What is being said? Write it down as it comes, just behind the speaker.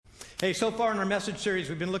Hey, so far in our message series,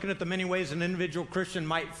 we've been looking at the many ways an individual Christian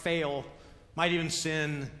might fail, might even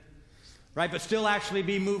sin, right? But still actually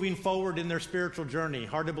be moving forward in their spiritual journey.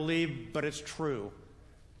 Hard to believe, but it's true.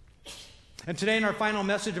 And today in our final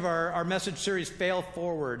message of our message series, Fail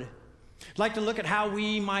Forward, I'd like to look at how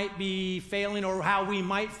we might be failing or how we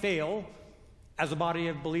might fail as a body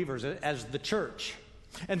of believers, as the church,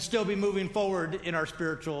 and still be moving forward in our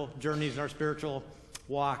spiritual journeys and our spiritual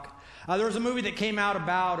walk. There was a movie that came out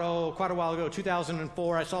about, quite a while ago,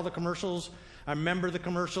 2004. I saw the commercials. I remember the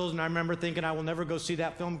commercials, and I remember thinking I will never go see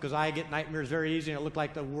that film because I get nightmares very easy, and it looked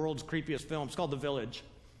like the world's creepiest film. It's called The Village.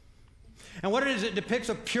 And what it is, it depicts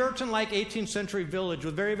a Puritan-like 18th century village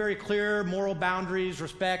with very, very clear moral boundaries,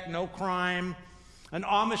 respect, no crime, an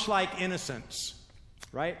Amish-like innocence,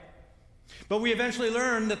 right? But we eventually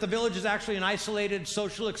learned that the village is actually an isolated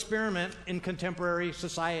social experiment in contemporary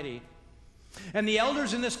society. And the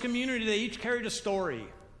elders in this community, they each carried a story.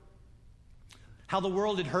 How the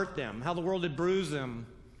world had hurt them, how the world had bruised them.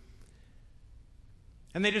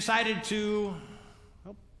 And they decided to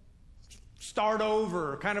start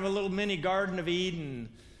over, kind of a little mini Garden of Eden,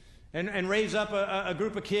 and raise up a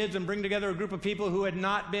group of kids and bring together a group of people who had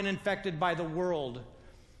not been infected by the world.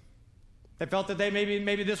 They felt that they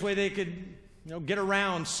maybe this way they could get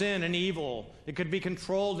around sin and evil. It could be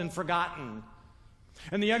controlled and forgotten.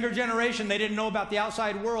 And the younger generation, they didn't know about the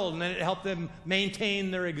outside world, and it helped them maintain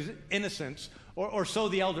their innocence, or so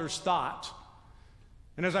the elders thought.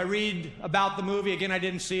 And as I read about the movie, again, I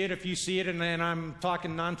didn't see it. If you see it and I'm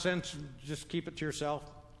talking nonsense, just keep it to yourself.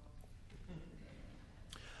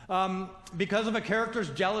 Because of a character's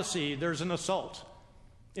jealousy, there's an assault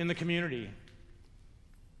in the community.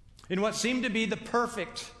 In what seemed to be the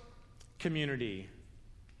perfect community.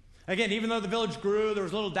 Again, even though the village grew, there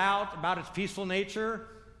was little doubt about its peaceful nature.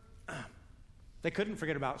 They couldn't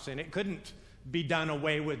forget about sin. It couldn't be done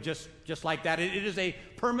away with just like that. It is a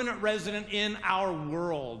permanent resident in our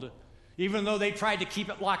world. Even though they tried to keep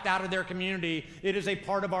it locked out of their community, it is a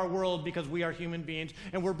part of our world because we are human beings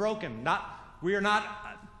and we're broken. We are not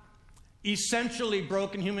essentially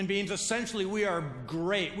broken human beings. Essentially, we are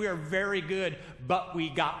great. We are very good, but we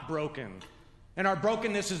got broken. And our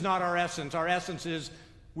brokenness is not our essence. Our essence is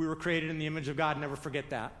we were created in the image of God. Never forget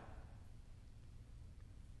that.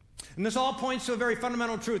 And this all points to a very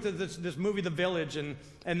fundamental truth of this movie, The Village, and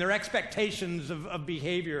their expectations of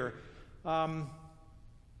behavior.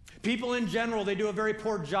 People in general, they do a very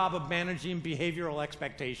poor job of managing behavioral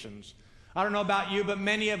expectations. I don't know about you, but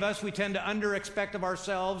many of us, we tend to under-expect of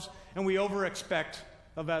ourselves, and we over-expect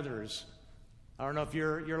of others. I don't know if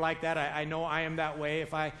you're like that. I know I am that way.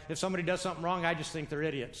 If somebody does something wrong, I just think they're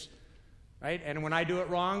idiots. Right? And when I do it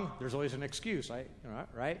wrong, there's always an excuse,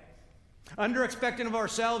 right? Under-expecting of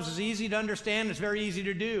ourselves is easy to understand. It's very easy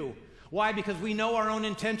to do. Why? Because we know our own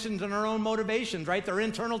intentions and our own motivations, right? They're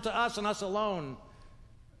internal to us and us alone,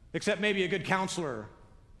 except maybe a good counselor.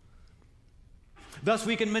 Thus,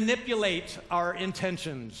 we can manipulate our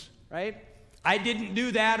intentions, right? I didn't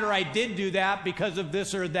do that, or I did do that because of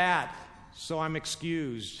this or that, so I'm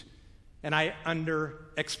excused, and I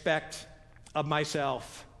under-expect of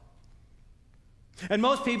myself. And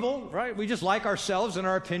most people, right, we just like ourselves and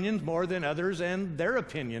our opinions more than others and their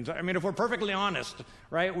opinions. I mean, if we're perfectly honest,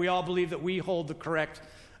 right, we all believe that we hold the correct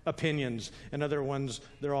opinions, and other ones,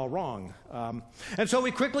 they're all wrong. And so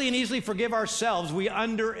we quickly and easily forgive ourselves. We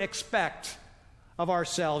under-expect of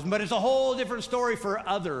ourselves. But it's a whole different story for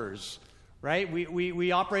others, right?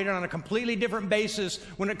 We operate on a completely different basis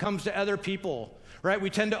when it comes to other people, right?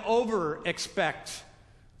 We tend to over-expect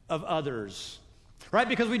of others. Right?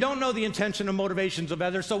 Because we don't know the intention and motivations of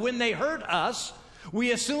others. So when they hurt us,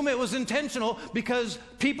 we assume it was intentional because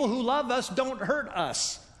people who love us don't hurt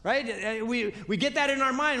us. Right? We get that in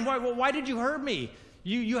our mind. Why did you hurt me?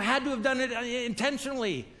 You had to have done it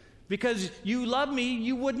intentionally. Because you love me,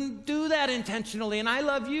 you wouldn't do that intentionally. And I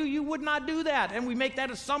love you, you would not do that. And we make that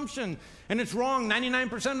assumption. And it's wrong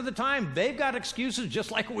 99% of the time. They've got excuses just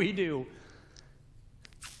like we do.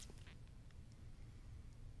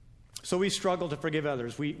 So we struggle to forgive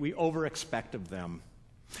others. We over-expect of them.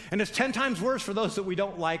 And it's 10 times worse for those that we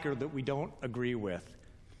don't like or that we don't agree with.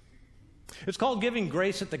 It's called giving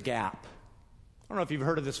grace at the gap. I don't know if you've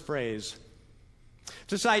heard of this phrase. It's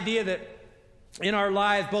this idea that in our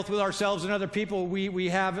lives, both with ourselves and other people, we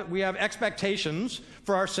have expectations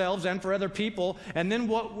for ourselves and for other people. And then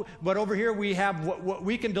what over here we have what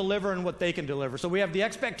we can deliver and what they can deliver. So we have the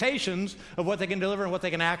expectations of what they can deliver and what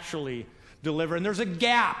they can actually deliver. And there's a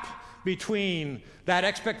gap between that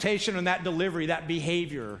expectation and that delivery, that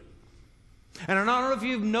behavior. And I don't know if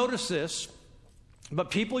you've noticed this, but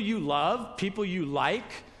people you love, people you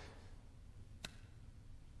like,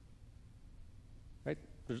 right?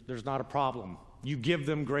 There's not a problem. You give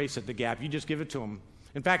them grace at the gap. You just give it to them.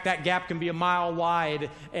 In fact, that gap can be a mile wide,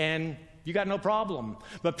 and you got no problem.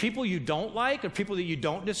 But people you don't like, or people that you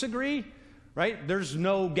don't disagree, right? There's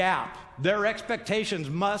no gap. Their expectations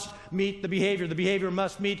must meet the behavior. The behavior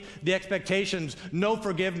must meet the expectations. No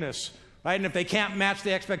forgiveness, right? And if they can't match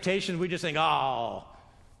the expectations, we just think, oh,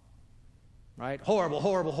 right? Horrible,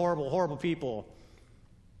 horrible, horrible, horrible people.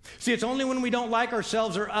 See, it's only when we don't like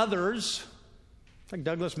ourselves or others, like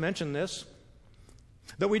Douglas mentioned this,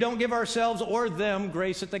 that we don't give ourselves or them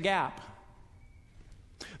grace at the gap.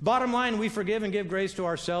 Bottom line, we forgive and give grace to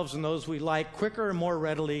ourselves and those we like quicker and more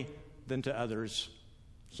readily than to others.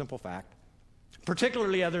 Simple fact.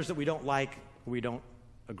 Particularly others that we don't like, we don't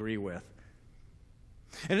agree with.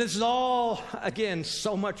 And this is all, again,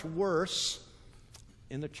 so much worse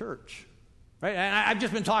in the church. Right? And I've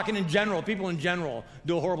just been talking in general. People in general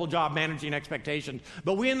do a horrible job managing expectations.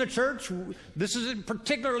 But we in the church, this is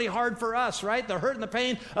particularly hard for us, right? The hurt and the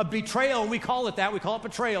pain of betrayal, we call it that. We call it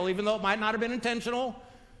betrayal, even though it might not have been intentional.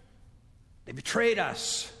 They betrayed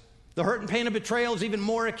us. The hurt and pain of betrayal is even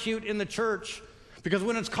more acute in the church because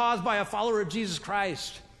when it's caused by a follower of Jesus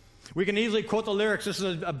Christ, we can easily quote the lyrics. This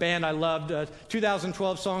is a band I loved, a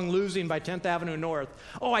 2012 song, Losing by 10th Avenue North.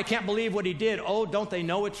 Oh, I can't believe what he did. Oh, don't they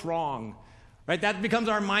know it's wrong? Right? That becomes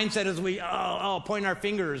our mindset as we point our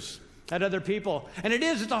fingers at other people. And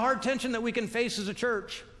it's a hard tension that we can face as a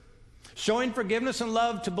church. Showing forgiveness and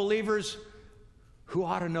love to believers who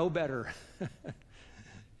ought to know better.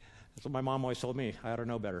 That's what my mom always told me. I ought to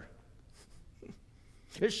know better.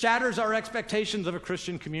 It shatters our expectations of a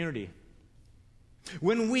Christian community.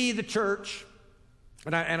 When we, the church,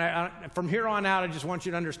 and from here on out, I just want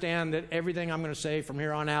you to understand that everything I'm going to say from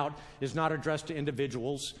here on out is not addressed to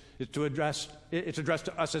individuals. It's addressed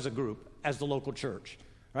to us as a group, as the local church.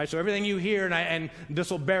 Right? So everything you hear, and this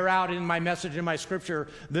will bear out in my message, in my scripture,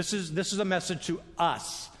 this is a message to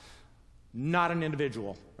us, not an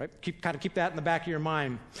individual. Right? Keep that in the back of your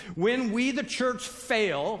mind. When we, the church,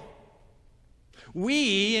 fail,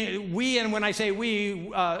 we, and when I say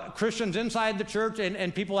we, Christians inside the church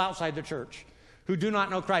and people outside the church who do not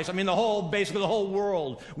know Christ. I mean, basically the whole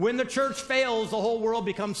world. When the church fails, the whole world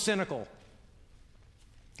becomes cynical.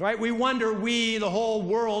 Right? We wonder, the whole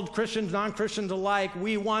world, Christians, non-Christians alike,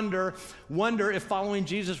 we wonder if following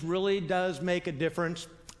Jesus really does make a difference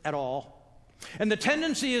at all. And the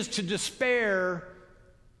tendency is to despair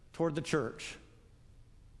toward the church.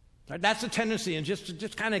 Right? That's the tendency, and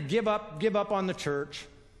just kind of give up on the church.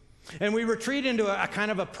 And we retreat into a kind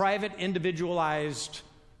of a private, individualized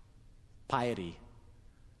piety.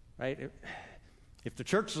 Right? If the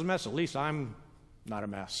church is a mess, at least I'm not a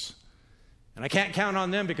mess. And I can't count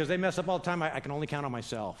on them because they mess up all the time. I can only count on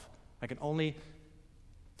myself. I can only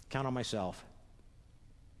count on myself.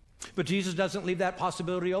 But Jesus doesn't leave that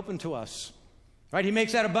possibility open to us. Right? He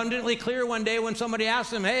makes that abundantly clear one day when somebody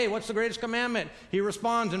asks him, hey, what's the greatest commandment? He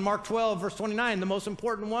responds in Mark 12, verse 29, the most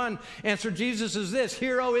important one. Answer Jesus is this: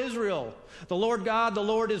 Hear, O Israel, the Lord God, the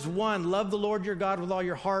Lord is one. Love the Lord your God with all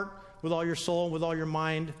your heart, with all your soul, with all your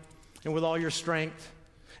mind, and with all your strength.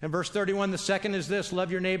 And verse 31, the second is this: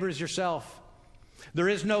 love your neighbor as yourself. There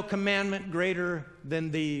is no commandment greater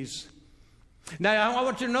than these. Now, I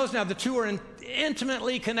want you to notice now, the two are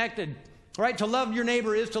intimately connected. Right? To love your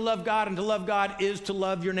neighbor is to love God, and to love God is to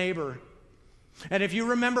love your neighbor. And if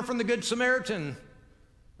you remember from the Good Samaritan,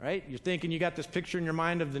 right? You're thinking you got this picture in your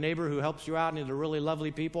mind of the neighbor who helps you out, and they're really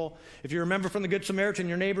lovely people. If you remember from the Good Samaritan,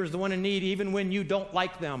 your neighbor is the one in need, even when you don't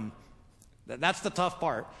like them. That's the tough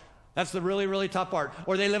part. That's the really, really tough part.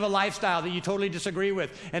 Or they live a lifestyle that you totally disagree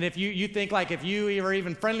with. And if you think like if you are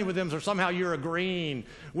even friendly with them, or somehow you're agreeing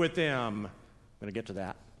with them. I'm going to get to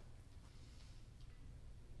that.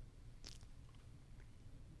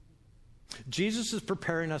 Jesus is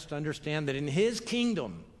preparing us to understand that in his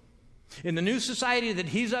kingdom, in the new society that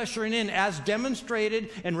he's ushering in, as demonstrated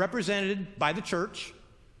and represented by the church,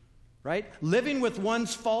 right? Living with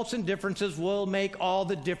one's faults and differences will make all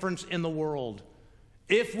the difference in the world.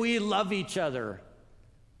 If we love each other,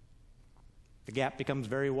 the gap becomes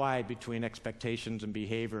very wide between expectations and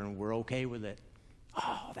behavior, and we're okay with it.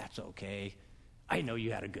 Oh, that's okay. I know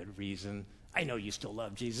you had a good reason. I know you still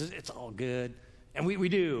love Jesus. It's all good. And we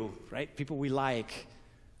do, right? People we like.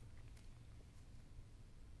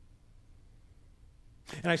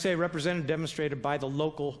 And I say represented, demonstrated by the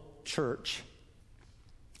local church,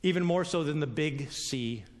 even more so than the big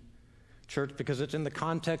C church, because it's in the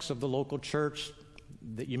context of the local church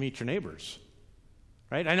that you meet your neighbors,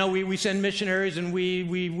 right? I know we send missionaries and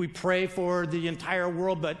we pray for the entire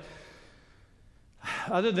world, but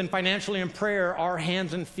Other than financially and prayer, our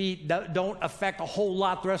hands and feet don't affect a whole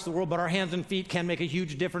lot the rest of the world, but our hands and feet can make a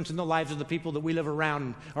huge difference in the lives of the people that we live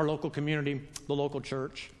around, our local community, the local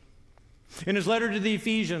church. In his letter to the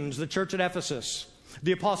Ephesians, the church at Ephesus,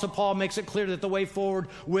 the Apostle Paul makes it clear that the way forward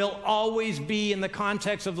will always be in the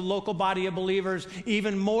context of the local body of believers,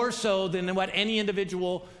 even more so than what any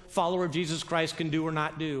individual follower of Jesus Christ can do or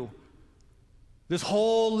not do. This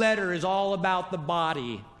whole letter is all about the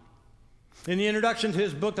body. In the introduction to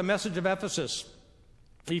his book, The Message of Ephesus,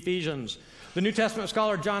 Ephesians, the New Testament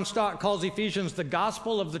scholar John Stott calls Ephesians the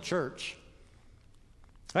gospel of the church.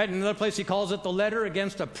 Right? In another place, he calls it the letter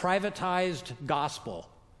against a privatized gospel.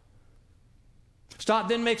 Stott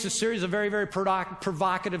then makes a series of very, very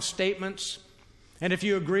provocative statements. And if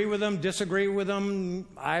you agree with them, disagree with them,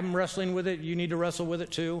 I'm wrestling with it, you need to wrestle with it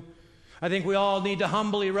too. I think we all need to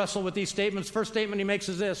humbly wrestle with these statements. First statement he makes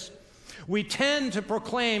is this: we tend to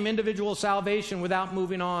proclaim individual salvation without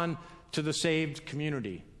moving on to the saved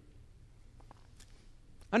community.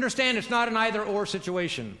 Understand, it's not an either-or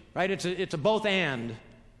situation, right? It's a both and.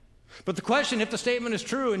 But the question, if the statement is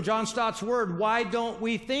true in John Stott's word, why don't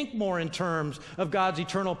we think more in terms of God's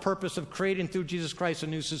eternal purpose of creating through Jesus Christ a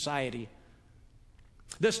new society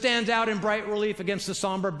that stands out in bright relief against the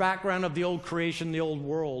somber background of the old creation, the old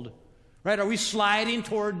world? Right? Are we sliding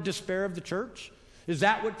toward despair of the church? Is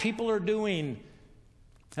that what people are doing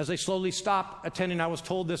as they slowly stop attending? I was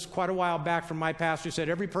told this quite a while back from my pastor. He said,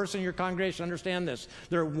 every person in your congregation, understand this.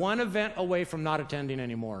 They're one event away from not attending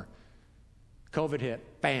anymore. COVID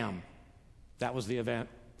hit. Bam. That was the event.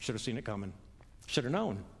 Should have seen it coming. Should have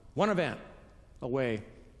known. One event away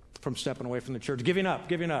from stepping away from the church. Giving up.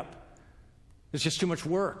 It's just too much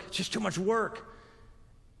work. It's just too much work.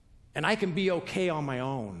 And I can be okay on my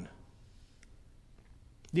own.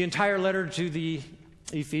 The entire letter to the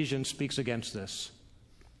Ephesians speaks against this.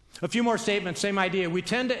 A few more statements, same idea. We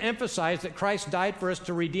tend to emphasize that Christ died for us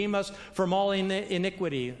to redeem us from all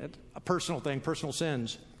iniquity, a personal thing, personal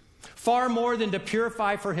sins, far more than to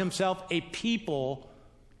purify for himself a people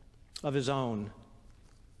of his own.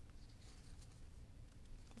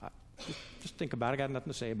 Just think about it. I got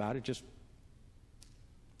nothing to say about it. Just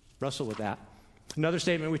wrestle with that. Another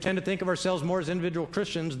statement, we tend to think of ourselves more as individual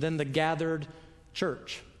Christians than the gathered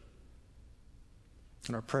church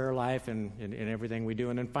in our prayer life and in everything we do.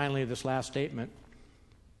 And then finally, this last statement,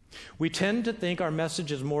 we tend to think our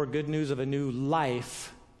message is more good news of a new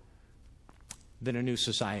life than a new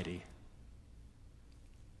society.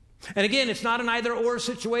 And again, it's not an either-or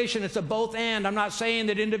situation. It's a both and. I'm not saying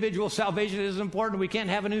that individual salvation is important. We can't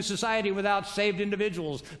have a new society without saved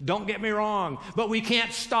individuals. Don't get me wrong. But we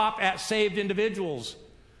can't stop at saved individuals.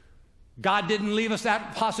 God didn't leave us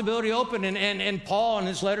that possibility open. And Paul, in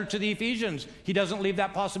his letter to the Ephesians, he doesn't leave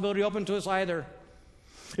that possibility open to us either.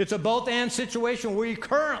 It's a both and situation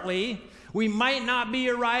where we might not be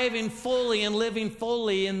arriving fully and living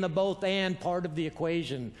fully in the both and part of the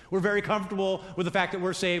equation. We're very comfortable with the fact that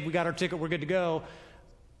we're saved, we got our ticket, we're good to go.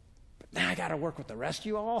 But now I got to work with the rest of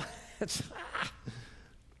you all.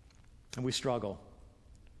 And we struggle.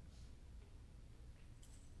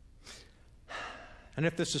 And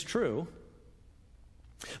if this is true,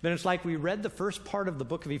 then it's like we read the first part of the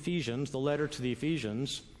book of Ephesians, the letter to the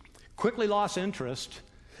Ephesians, quickly lost interest,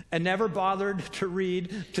 and never bothered to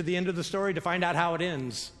read to the end of the story to find out how it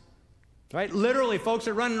ends. Right? Literally, folks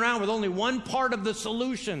are running around with only one part of the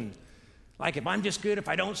solution. Like, if I'm just good, if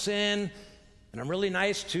I don't sin, and I'm really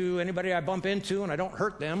nice to anybody I bump into and I don't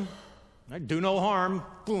hurt them, I do no harm,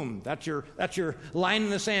 boom, that's your line in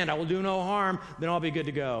the sand. I will do no harm, then I'll be good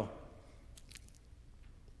to go.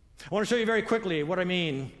 I want to show you very quickly what I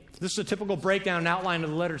mean. This is a typical breakdown and outline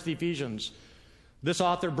of the letter to the Ephesians. This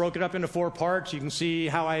author broke it up into 4 parts. You can see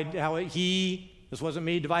this wasn't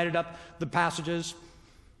me, divided up the passages.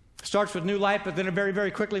 Starts with new life, but then it very,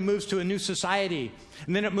 very quickly moves to a new society.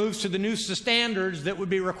 And then it moves to the new standards that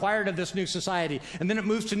would be required of this new society. And then it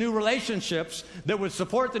moves to new relationships that would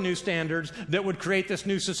support the new standards that would create this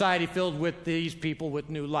new society filled with these people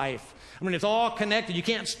with new life. I mean, it's all connected. You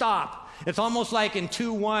can't stop. It's almost like in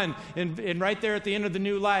 2:1, and right there at the end of the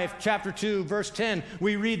new life, chapter 2, verse 10,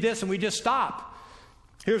 we read this and we just stop.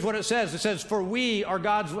 Here's what it says. It says, "For we are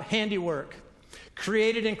God's handiwork,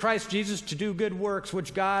 created in Christ Jesus to do good works,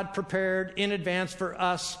 which God prepared in advance for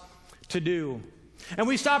us to do." And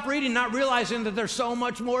we stop reading, not realizing that there's so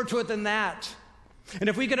much more to it than that. And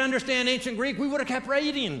if we could understand ancient Greek, we would have kept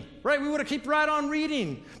reading, right? We would have kept right on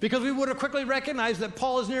reading, because we would have quickly recognized that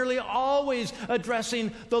Paul is nearly always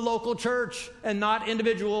addressing the local church and not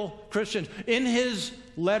individual Christians. In his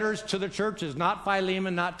letters to the churches, not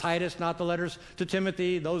Philemon, not Titus, not the letters to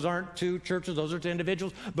Timothy, those aren't to churches, those are to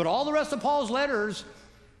individuals. But all the rest of Paul's letters,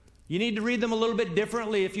 you need to read them a little bit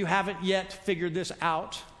differently if you haven't yet figured this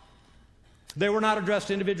out. They were not addressed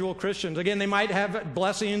to individual Christians. Again, they might have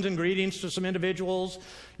blessings and greetings to some individuals.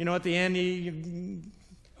 You know, at the end, you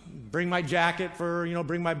bring my jacket for,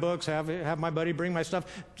 bring my books, have my buddy bring my stuff.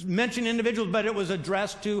 Mention individuals, but it was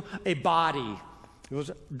addressed to a body. It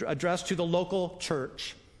was addressed to the local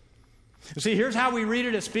church. You see, here's how we read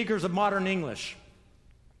it as speakers of modern English.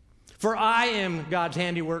 For I am God's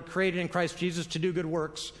handiwork, created in Christ Jesus to do good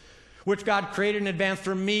works, which God created in advance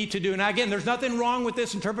for me to do. Now again, there's nothing wrong with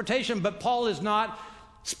this interpretation, but Paul is not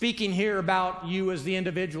speaking here about you as the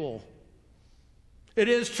individual. It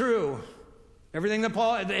is true. Everything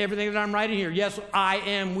that I'm writing here, yes, I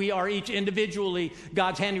am, we are each individually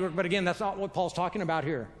God's handiwork, but again, that's not what Paul's talking about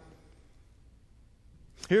here.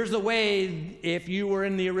 Here's the way, if you were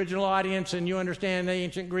in the original audience and you understand the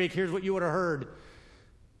ancient Greek, here's what you would have heard,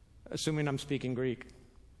 assuming I'm speaking Greek.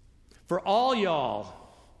 For all y'all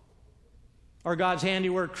are God's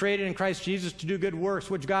handiwork, created in Christ Jesus to do good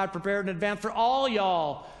works, which God prepared in advance for all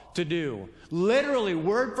y'all to do. Literally,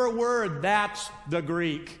 word for word, that's the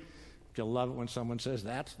Greek. You'll love it when someone says,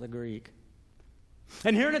 that's the Greek.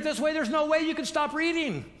 And hearing it this way, there's no way you can stop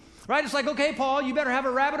reading. Right? It's like, okay, Paul, you better have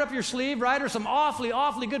a rabbit up your sleeve, right? Or some awfully,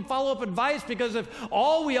 awfully good follow-up advice, because if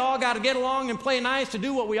we all got to get along and play nice to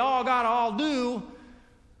do what we all got to all do,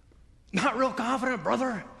 not real confident,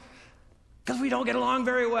 brother. Because we don't get along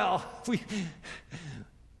very well.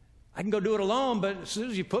 I can go do it alone, but as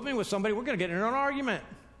soon as you put me with somebody, we're going to get into an argument.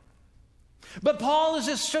 But Paul is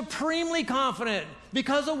just supremely confident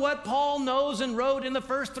because of what Paul knows and wrote in the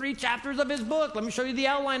first 3 chapters of his book. Let me show you the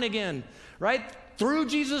outline again, right? Through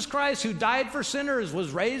Jesus Christ, who died for sinners,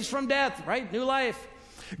 was raised from death, right? New life.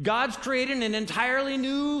 God's created an entirely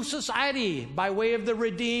new society by way of the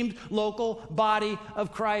redeemed local body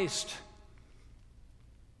of Christ.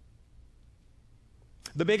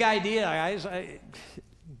 The big idea, guys,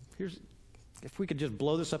 if we could just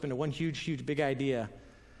blow this up into one huge, huge big idea.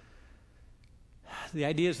 The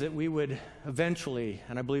idea is that we would eventually,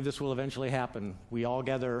 and I believe this will eventually happen, we all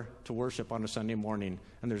gather to worship on a Sunday morning,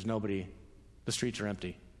 and there's nobody. The streets are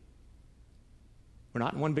empty. We're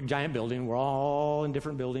not in one big giant building. We're all in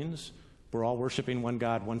different buildings. We're all worshiping one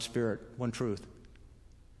God, one Spirit, one truth.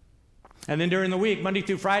 And then during the week, Monday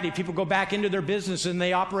through Friday, people go back into their business and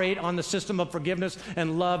they operate on the system of forgiveness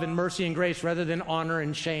and love and mercy and grace rather than honor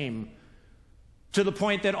and shame. To the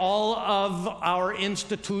point that all of our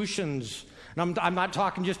institutions, and I'm not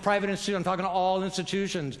talking just private institutions, I'm talking all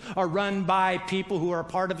institutions, are run by people who are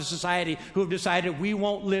part of a society who have decided we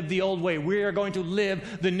won't live the old way. We are going to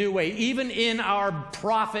live the new way. Even in our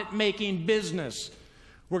profit-making business,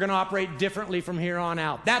 we're going to operate differently from here on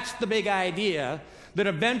out. That's the big idea, that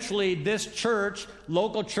eventually this church,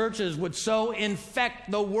 local churches, would so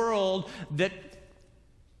infect the world that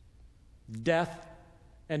death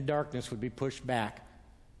and darkness would be pushed back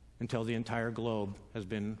until the entire globe has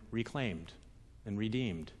been reclaimed and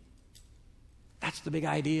redeemed. That's the big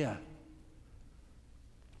idea.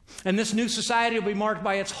 And this new society will be marked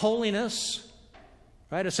by its holiness,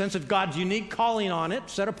 right? A sense of God's unique calling on it,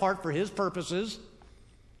 set apart for His purposes.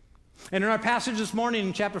 And in our passage this morning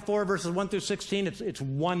in chapter 4, verses 1 through 16, it's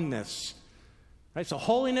oneness. Right? So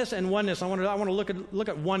holiness and oneness. I want to look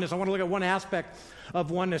at oneness. I want to look at one aspect of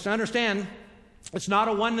oneness. Now understand, it's not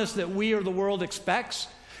a oneness that we or the world expects,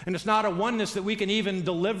 and it's not a oneness that we can even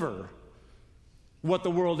deliver what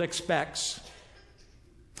the world expects.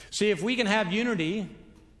 See, if we can have unity,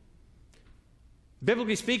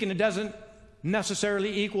 biblically speaking, it doesn't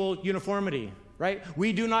necessarily equal uniformity. Right?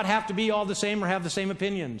 We do not have to be all the same or have the same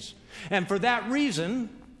opinions. And for that reason,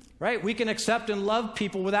 right, we can accept and love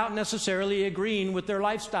people without necessarily agreeing with their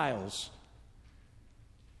lifestyles.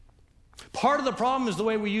 Part of the problem is the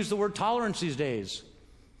way we use the word tolerance these days.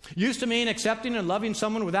 Used to mean accepting and loving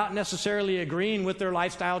someone without necessarily agreeing with their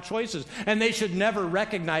lifestyle choices. And they should never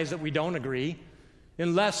recognize that we don't agree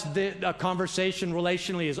unless a conversation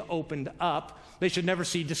relationally is opened up. They should never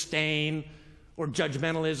see disdain or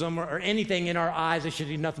judgmentalism or anything in our eyes. They should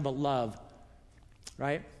be nothing but love,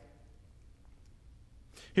 right?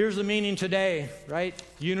 Here's the meaning today, right?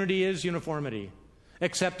 Unity is uniformity.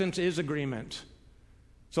 Acceptance is agreement.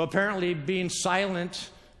 So apparently being silent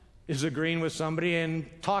is agreeing with somebody and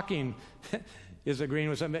talking is agreeing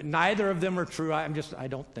with somebody. Neither of them are true, I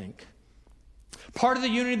don't think. Part of the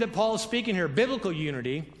unity that Paul is speaking here, biblical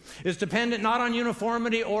unity, is dependent not on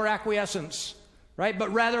uniformity or acquiescence, right?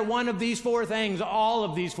 But rather one of these four things, all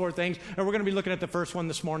of these four things. And we're going to be looking at the first one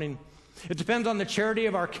this morning. It depends on the charity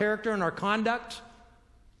of our character and our conduct.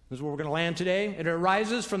 This is where we're going to land today. It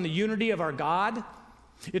arises from the unity of our God.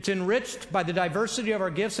 It's enriched by the diversity of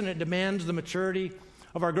our gifts, and it demands the maturity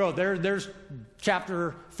of our growth. There's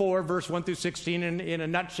chapter 4, verse 1 through 16 in a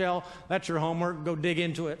nutshell. That's your homework. Go dig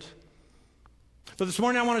into it. But this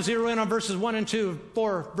morning I want to zero in on verses 1 and 2.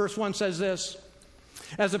 4, verse 1 says this: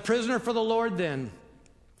 As a prisoner for the Lord, then,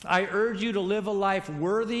 I urge you to live a life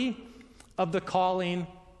worthy of the calling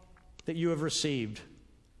that you have received.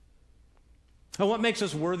 And what makes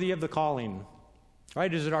us worthy of the calling?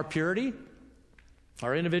 Right? Is it our purity?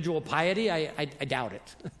 Our individual piety? I doubt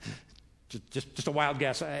it. just a wild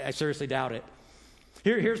guess. I seriously doubt it.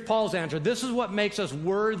 Here's Paul's answer. This is what makes us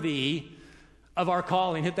worthy of our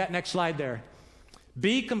calling. Hit that next slide there.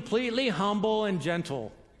 Be completely humble and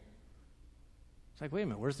gentle. It's like, wait a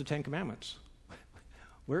minute, where's the Ten Commandments?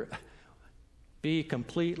 Be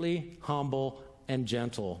completely humble and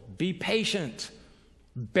gentle. Be patient,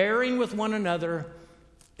 bearing with one another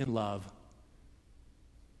in love.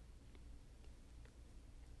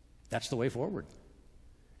 That's the way forward.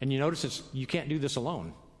 And you notice you can't do this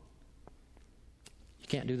alone. You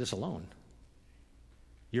can't do this alone.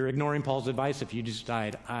 You're ignoring Paul's advice if you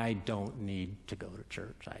decide, I don't need to go to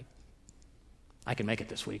church. I can make it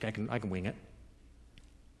this week. I can wing it.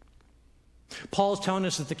 Paul's telling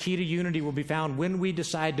us that the key to unity will be found when we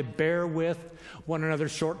decide to bear with one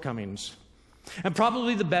another's shortcomings. And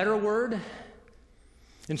probably the better word,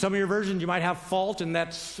 in some of your versions you might have fault, and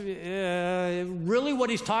that's really what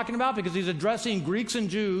he's talking about, because he's addressing Greeks and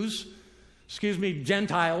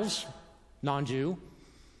Gentiles, non-Jew.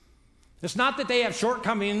 It's not that they have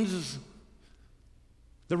shortcomings.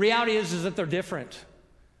 The reality is that they're different,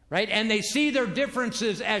 right? And they see their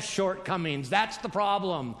differences as shortcomings. That's the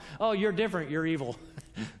problem. Oh, you're different, you're evil.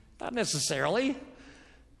 Not necessarily.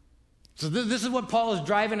 So this is what Paul is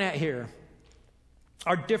driving at here.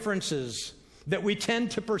 Our differences that we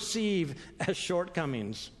tend to perceive as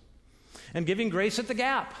shortcomings, and giving grace at the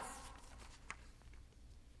gap.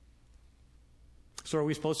 So are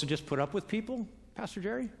we supposed to just put up with people, Pastor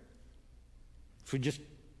Jerry? If we just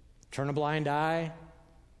turn a blind eye,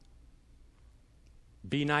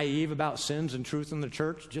 be naive about sins and truth in the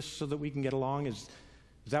church just so that we can get along? Is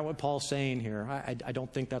that what Paul's saying here? I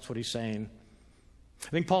don't think that's what he's saying. I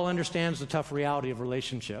think Paul understands the tough reality of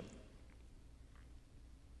relationship.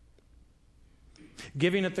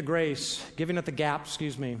 Giving at the gap,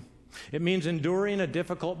 it means enduring a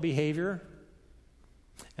difficult behavior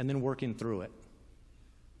and then working through it.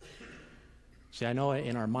 See, I know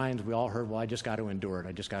in our minds we all heard, well, I just got to endure it.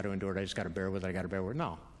 I just got to endure it. I just got to bear with it. I got to bear with it.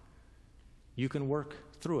 No. You can work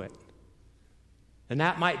through it. And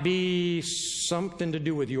that might be something to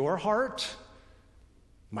do with your heart.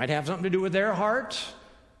 Might have something to do with their heart.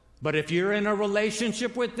 But if you're in a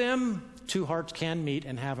relationship with them, two hearts can meet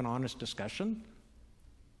and have an honest discussion.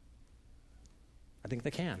 I think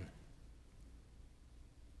they can.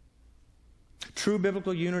 True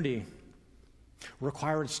biblical unity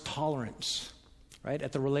requires tolerance, right,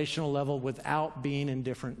 at the relational level without being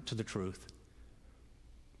indifferent to the truth.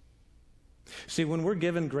 See, when we're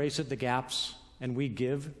given grace at the gaps, and we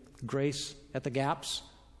give grace at the gaps,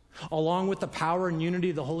 along with the power and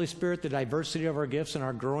unity of the Holy Spirit, the diversity of our gifts, and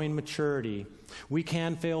our growing maturity, we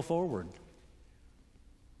can fail forward.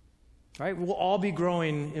 Right? We'll all be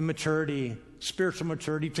growing in maturity, spiritual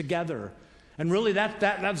maturity together. And really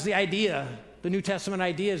that's the idea. The New Testament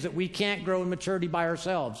idea is that we can't grow in maturity by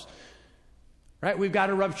ourselves. Right? We've got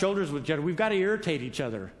to rub shoulders with each other. We've got to irritate each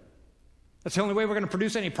other. That's the only way we're going to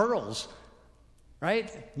produce any pearls.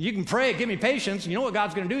 Right? You can pray, give me patience. You know what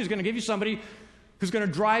God's going to do? He's going to give you somebody who's going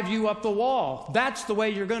to drive you up the wall. That's the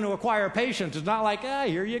way you're going to acquire patience. It's not like,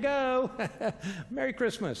 here you go. Merry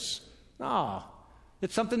Christmas. No.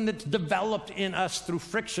 It's something that's developed in us through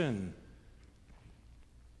friction.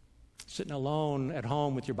 Sitting alone at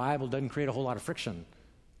home with your Bible doesn't create a whole lot of friction.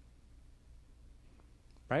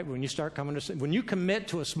 Right? When you commit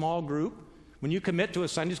to a small group, when you commit to a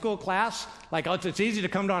Sunday school class, like it's easy to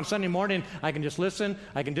come to on Sunday morning, I can just listen,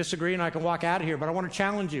 I can disagree, and I can walk out of here. But I want to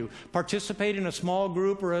challenge you. Participate in a small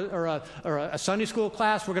group or a Sunday school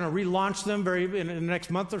class. We're going to relaunch them in the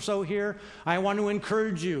next month or so here. I want to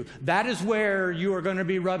encourage you. That is where you are going to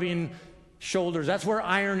be rubbing shoulders. That's where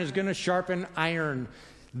iron is going to sharpen iron.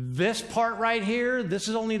 This part right here, this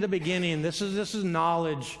is only the beginning. This is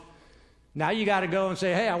knowledge. Now you got to go and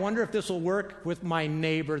say, hey, I wonder if this will work with my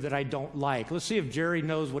neighbor that I don't like. Let's see if Jerry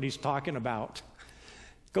knows what he's talking about.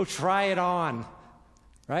 Go try it on.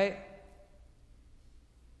 right?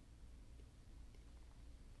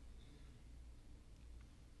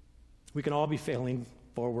 We can all be failing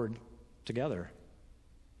forward together.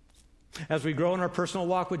 As we grow in our personal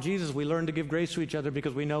walk with Jesus, we learn to give grace to each other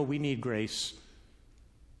because we know we need grace.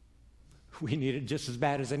 We need it just as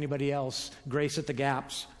bad as anybody else. Grace at the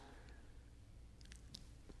gaps.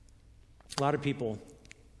 A lot of people,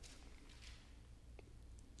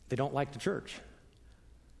 they don't like the church.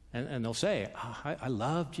 And they'll say, I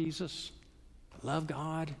love Jesus. I love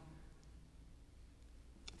God.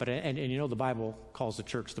 But and you know the Bible calls the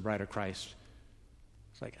church the bride of Christ.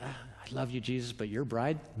 It's like, I love you, Jesus, but your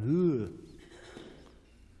bride? Ugh.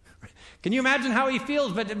 Can you imagine how he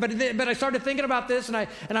feels? But I started thinking about this, and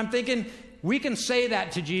I'm thinking, we can say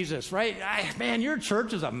that to Jesus, right? Man, your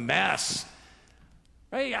church is a mess,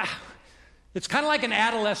 right? It's kind of like an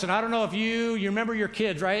adolescent. I don't know if you remember your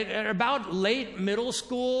kids, right? At about late middle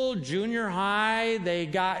school, junior high, they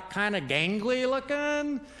got kind of gangly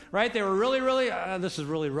looking, right? They were really, this is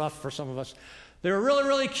really rough for some of us. They were really,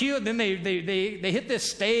 really cute, and then they hit this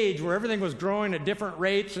stage where everything was growing at different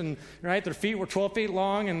rates, and right, their feet were 12 feet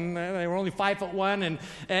long, and they were only 5'1",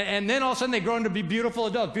 and then all of a sudden they grow into be beautiful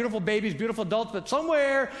adults, beautiful babies, beautiful adults, but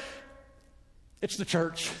somewhere it's the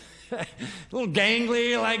church. A little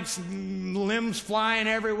gangly, like limbs flying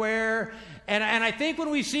everywhere. And I think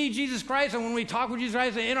when we see Jesus Christ and when we talk with Jesus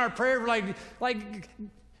Christ in our prayer, we're like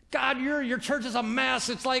God, your church is a mess.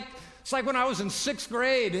 It's like when I was in 6th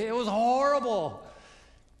grade. It was horrible.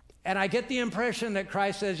 And I get the impression that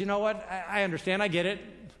Christ says, you know what? I understand. I get it.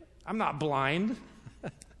 I'm not blind.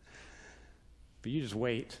 But you just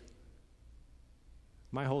wait.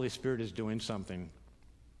 My Holy Spirit is doing something.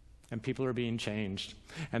 And people are being changed.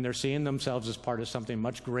 And they're seeing themselves as part of something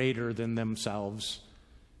much greater than themselves.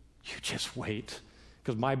 You just wait.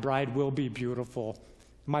 Because my bride will be beautiful.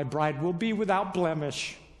 My bride will be without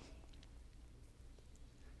blemish.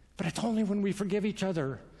 But it's only when we forgive each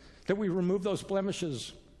other that we remove those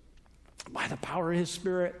blemishes. By the power of his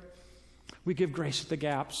Spirit, we give grace at the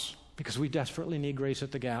gaps. Because we desperately need grace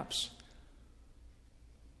at the gaps.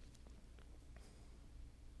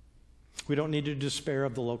 We don't need to despair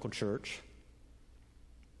of the local church.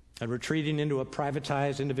 And retreating into a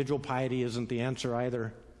privatized individual piety isn't the answer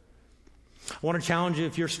either. I want to challenge you,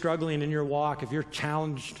 if you're struggling in your walk, if you're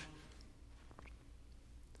challenged,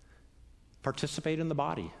 participate in the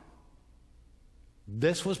body.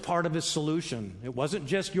 This was part of his solution. It wasn't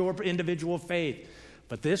just your individual faith.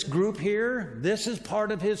 But this group here, this is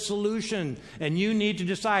part of his solution. And you need to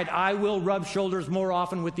decide, I will rub shoulders more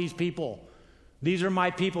often with these people. These are my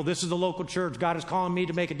people. This is the local church. God is calling me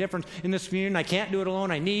to make a difference in this community. I can't do it alone.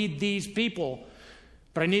 I need these people.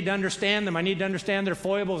 But I need to understand them. I need to understand their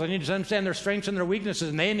foibles. I need to understand their strengths and their weaknesses.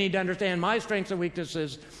 And they need to understand my strengths and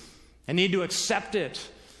weaknesses. I need to accept it.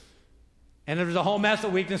 And if there's a whole mess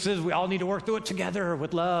of weaknesses, we all need to work through it together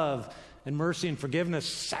with love and mercy and forgiveness,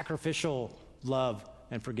 sacrificial love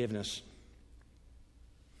and forgiveness.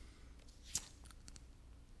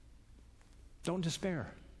 Don't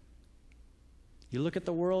despair. You look at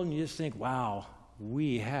the world and you just think, wow,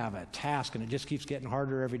 we have a task and it just keeps getting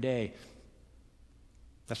harder every day.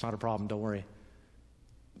 That's not a problem, don't worry.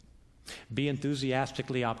 Be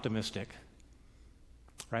enthusiastically optimistic,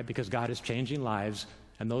 right? Because God is changing lives,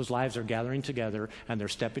 and those lives are gathering together, and they're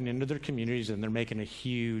stepping into their communities, and they're making a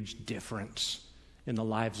huge difference in the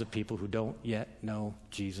lives of people who don't yet know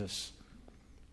Jesus.